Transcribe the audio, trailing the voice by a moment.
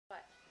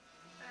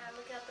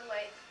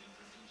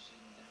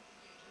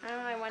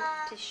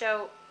to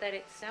show that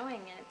it's snowing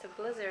and it's a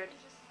blizzard.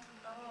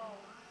 Oh.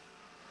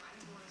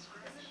 Is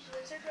it a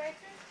blizzard right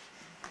there?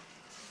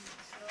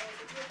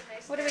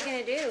 What are we going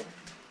to do? Did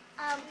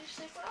you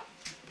sleep well?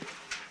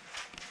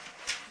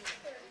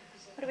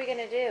 What are we going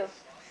to do?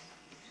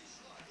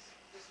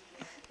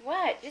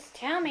 What? Just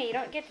tell me. You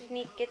don't get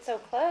to get so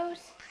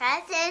close.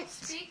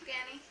 Presents. Speak,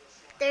 Danny.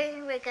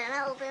 We're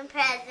gonna open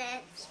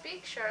presents.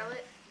 Speak,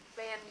 Charlotte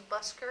Van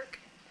Buskirk.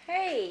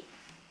 Hey,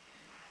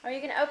 are you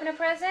going to open a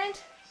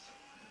present?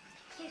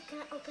 You're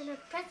gonna open a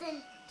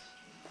present.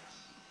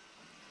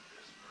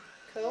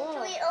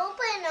 Cool. We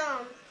open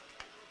them.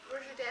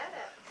 Where's your dad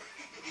at?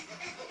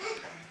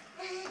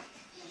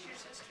 Is your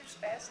sister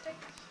spastic?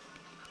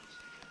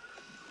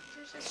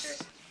 Is your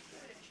sister...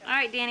 All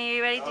right, Danny, are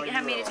you ready to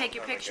have me to take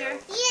your picture?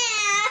 Yeah.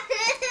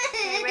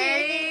 You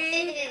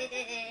ready?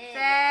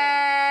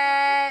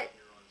 Set.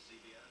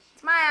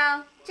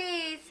 Smile.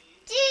 Cheese.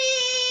 Cheese.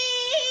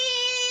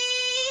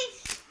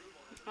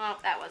 Well,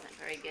 that wasn't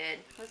very good.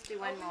 Let's do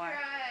one Open more. your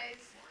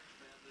eyes.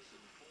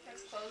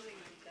 That's closing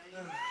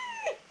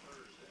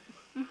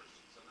them.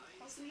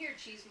 Listen here,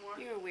 cheese more.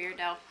 You're a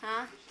weirdo,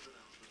 huh?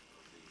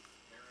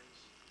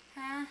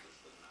 Huh?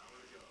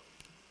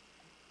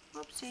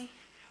 Whoopsie.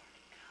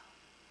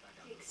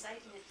 The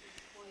excitement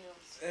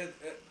boils.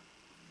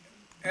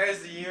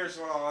 As the years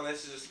went on,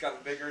 this has just gotten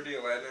a bigger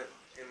deal, hasn't it?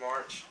 In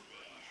March.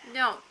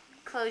 Don't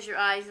close your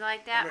eyes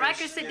like that.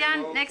 Riker, sit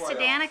down next to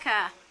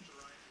Danika.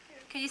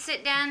 Can you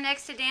sit down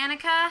next to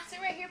Danika? Sit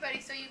right here, buddy,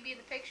 so you can be in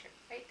the picture.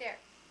 Right there.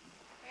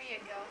 There you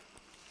go.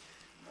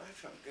 I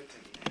felt good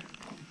today.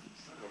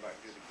 I'll go back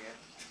and do it again.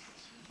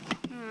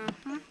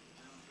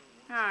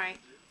 Mm-hmm. All right.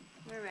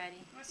 We're ready.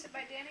 You want to sit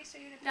by Danny so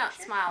you're in the Don't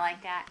picture? smile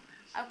like that.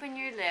 Open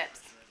your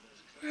lips.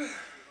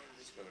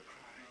 He's gonna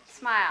cry.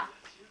 Smile.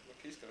 Look,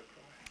 he's gonna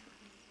cry.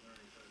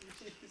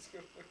 He's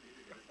gonna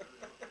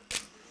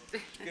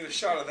get a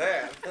shot of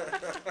that.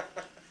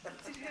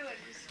 What's he doing?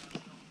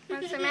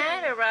 What's the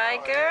matter,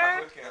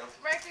 Riker?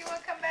 Riker, you want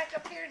to come back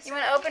up here and You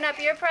want to open up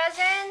your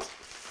present?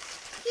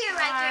 Here,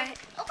 Riker.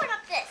 Open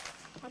up this.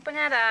 Open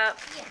that up.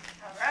 Yeah.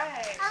 All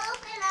right. I'll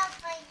open up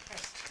my.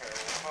 That's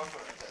terrible.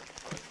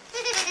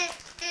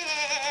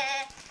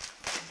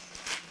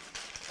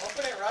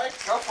 Open it, right?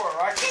 Go for it,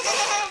 right?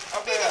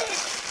 Open it up.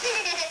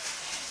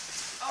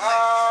 Oh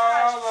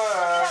my gosh. Look at look.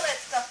 how that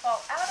stuff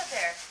fall out of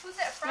there. Who's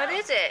that from? What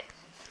is it?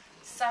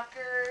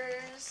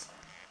 Suckers.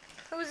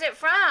 Who's it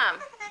from?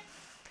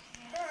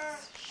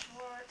 Pants,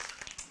 shorts.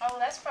 Oh,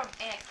 that's from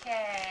Aunt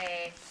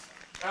Kay.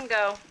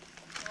 Go.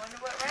 I wonder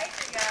what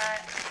Riker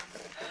got.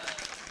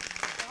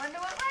 I wonder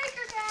what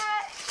Riker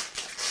got.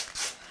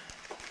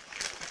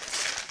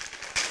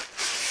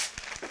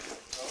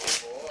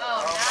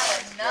 Oh, not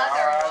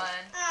another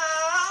one.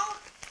 Oh,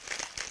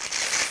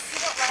 You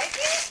don't like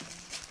it?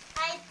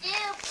 I do,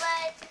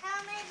 but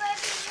how many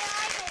Barbies am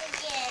I gonna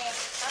get?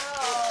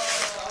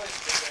 Oh. Always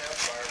good to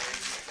have Barbie.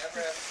 Never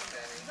have too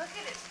many. Look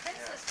at it,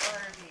 Princess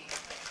Barbie.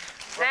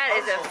 That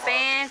is a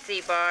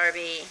fancy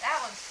Barbie. That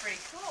one's pretty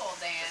cool,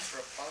 Dan. It's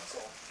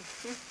Rapunzel.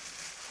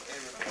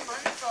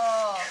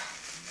 Rapunzel.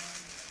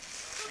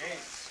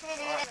 Jeez.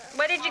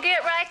 What did you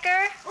get,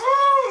 Riker?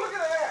 Ooh, look at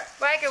that.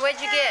 Riker, what'd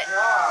you get?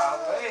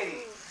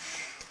 Golly.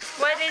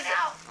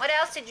 What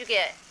else did you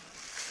get?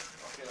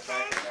 I'll get it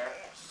back in there.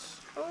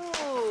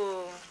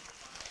 Ooh.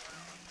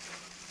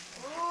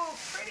 Ooh,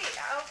 pretty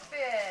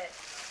outfit.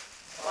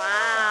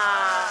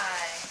 Wow.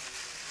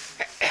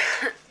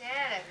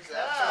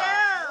 Danica.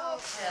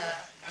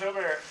 Come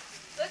here.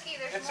 Looky,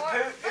 there's It's a more. poo-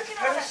 Look it's at a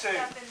all poo that suit.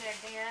 stuff in there,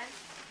 Dan.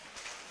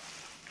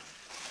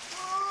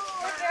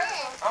 Oh, Look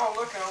careful. Oh,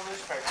 look at all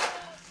newspaper.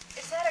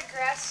 Is that a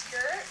grass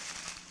skirt?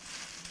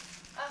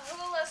 A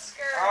hula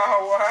skirt.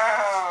 Oh,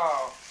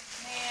 wow.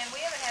 Man, we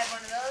haven't had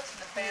one of those in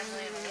the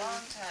family in a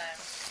long time.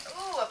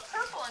 Ooh, a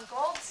purple and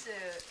gold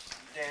suit.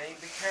 Danny,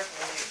 be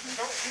careful.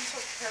 Don't be so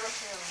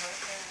careful like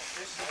that.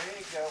 Just there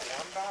you go,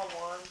 one by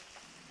one.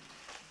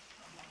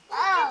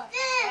 Oh,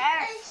 this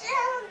a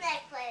shell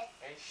necklace.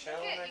 A shell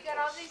Look at, necklace. you got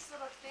all these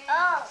little things.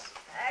 Oh,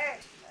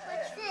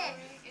 what's this?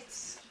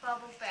 It's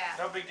bubble bath.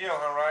 No big deal,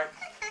 huh, right?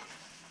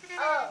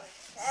 Oh,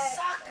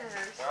 Suckers.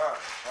 You Oh.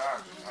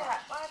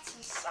 got lots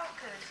of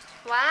suckers.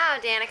 Wow,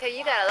 Danica,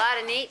 you got a lot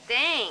of neat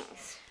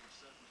things.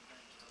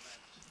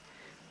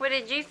 What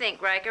did you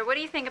think, Riker? What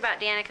do you think about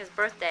Danica's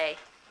birthday?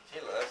 He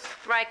loves.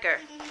 Riker.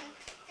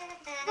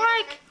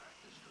 Riker.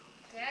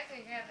 Danica,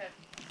 you're gonna have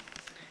to.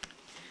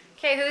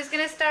 Okay, who's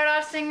going to start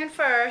off singing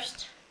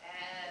first?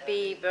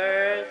 Happy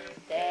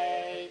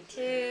birthday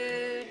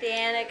to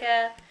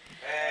Danica.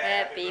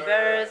 Happy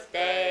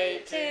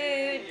birthday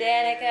to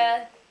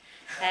Danica.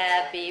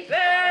 Happy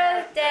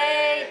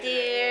birthday,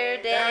 dear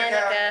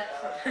Danica.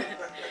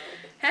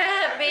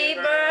 Happy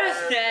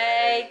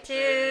birthday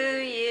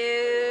to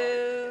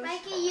you.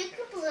 Mikey, you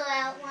can blow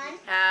out one.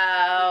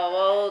 How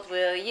old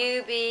will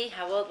you be?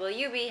 How old will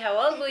you be? How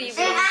old will you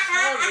be?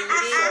 How old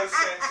will you So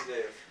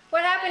sensitive. be?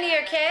 What happened to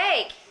your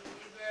cake?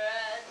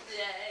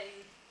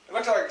 It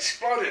looks like it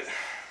exploded.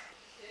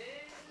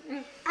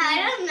 I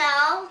don't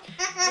know.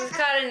 It was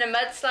caught in a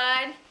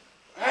mudslide.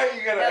 Hey,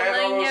 you gotta add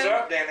all those Danika.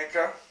 up,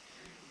 Danika.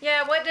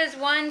 Yeah, what does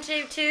 1,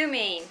 2, 2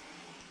 mean?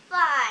 5.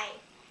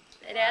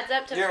 It adds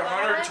up to You're 5?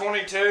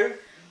 122?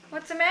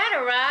 What's the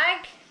matter,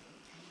 Rike?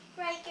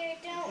 Riker,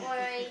 don't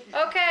worry.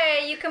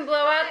 Okay, you can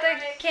blow out the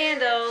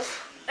candles.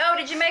 Oh,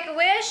 did you make a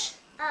wish?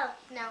 Oh,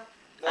 no.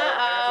 No,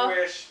 Uh-oh. half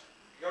a wish.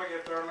 Go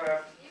get there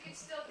left. You can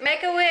still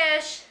Make a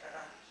wish.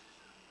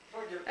 Go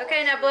get a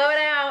Okay, box. now blow it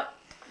out.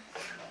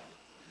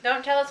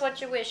 Don't tell us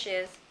what your wish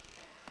is.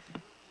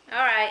 All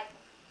right.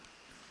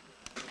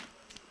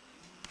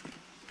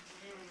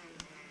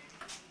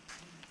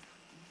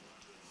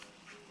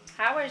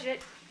 How is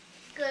it?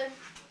 Good.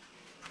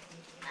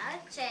 I'd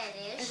say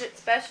it Is is. it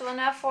special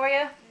enough for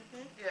you?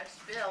 Yes,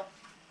 Bill.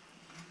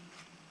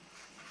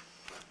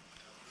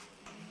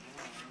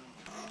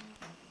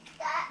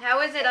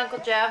 How is it, Uncle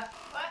Joe?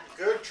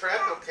 Good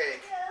treacle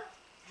cake.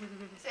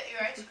 Is that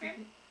your ice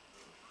cream?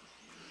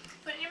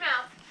 Put it in your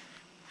mouth.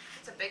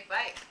 It's a big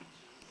bite.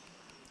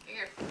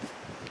 Here.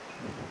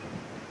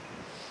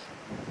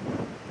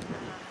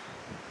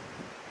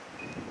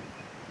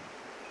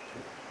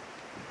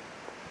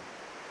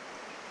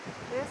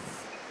 This is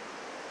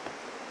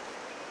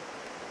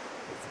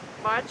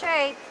March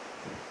 8th.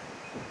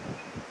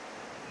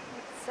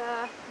 It's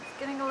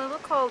getting a little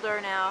colder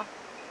now.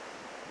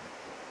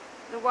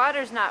 The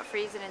water's not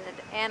freezing in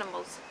the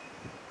animals'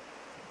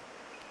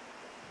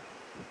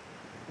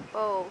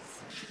 bowls.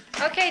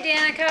 Okay,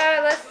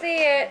 Danika, let's see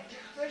it.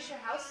 Where's your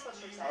house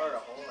slippers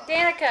at?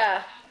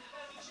 Danika,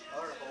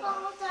 Hold on.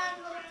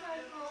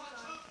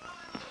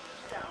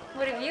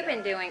 what have you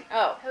been doing?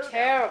 Oh,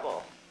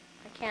 terrible.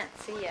 I can't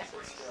see you.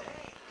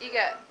 You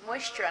got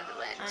moisture on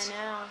the I lens.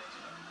 know.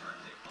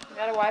 I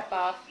gotta wipe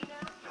off.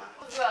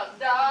 What's up,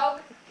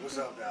 dog? What's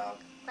up, dog?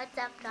 What's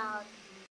up, dog?